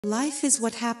Life is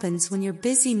what happens when you're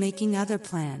busy making other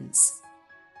plans.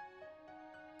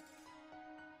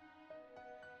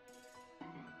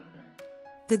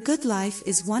 The good life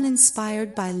is one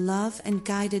inspired by love and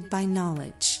guided by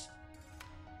knowledge.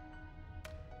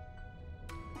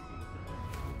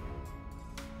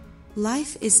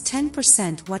 Life is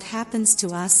 10% what happens to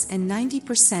us and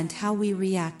 90% how we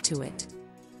react to it.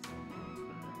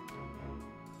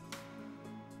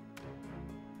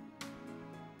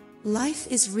 Life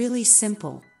is really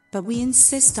simple, but we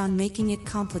insist on making it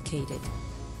complicated.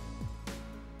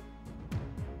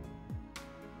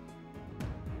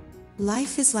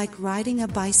 Life is like riding a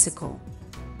bicycle.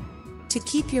 To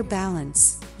keep your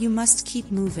balance, you must keep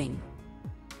moving.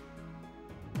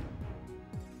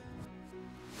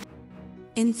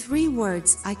 In 3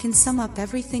 words, I can sum up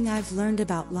everything I've learned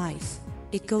about life.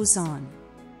 It goes on.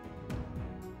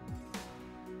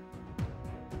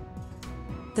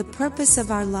 The purpose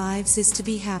of our lives is to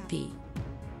be happy.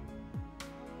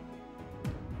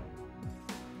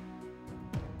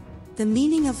 The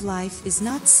meaning of life is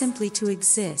not simply to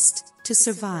exist, to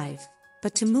survive,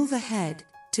 but to move ahead,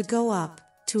 to go up,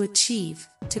 to achieve,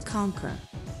 to conquer.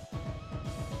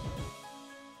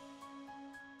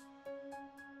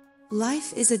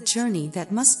 Life is a journey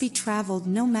that must be traveled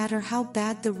no matter how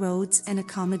bad the roads and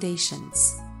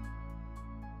accommodations.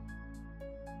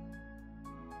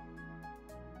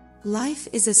 Life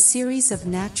is a series of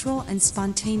natural and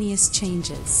spontaneous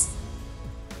changes.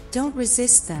 Don't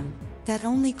resist them, that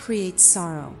only creates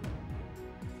sorrow.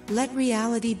 Let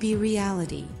reality be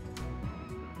reality.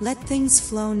 Let things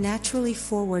flow naturally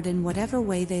forward in whatever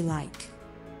way they like.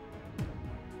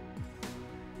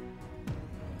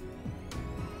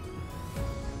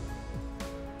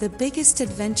 The biggest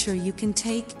adventure you can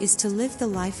take is to live the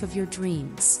life of your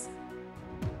dreams.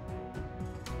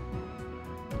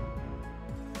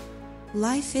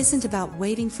 Life isn't about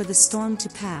waiting for the storm to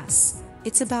pass,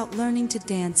 it's about learning to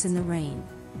dance in the rain.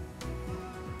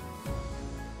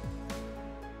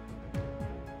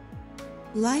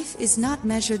 Life is not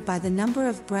measured by the number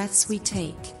of breaths we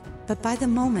take, but by the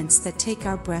moments that take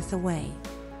our breath away.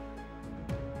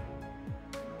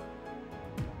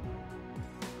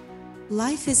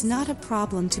 Life is not a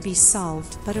problem to be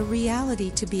solved, but a reality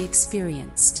to be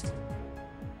experienced.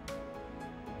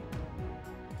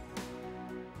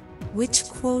 Which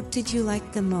quote did you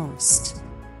like the most?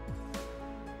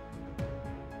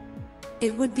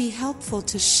 It would be helpful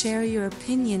to share your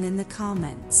opinion in the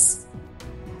comments.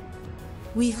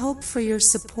 We hope for your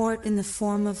support in the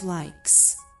form of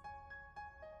likes.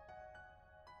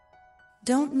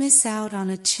 Don't miss out on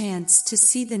a chance to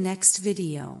see the next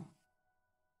video.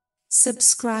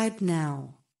 Subscribe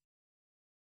now.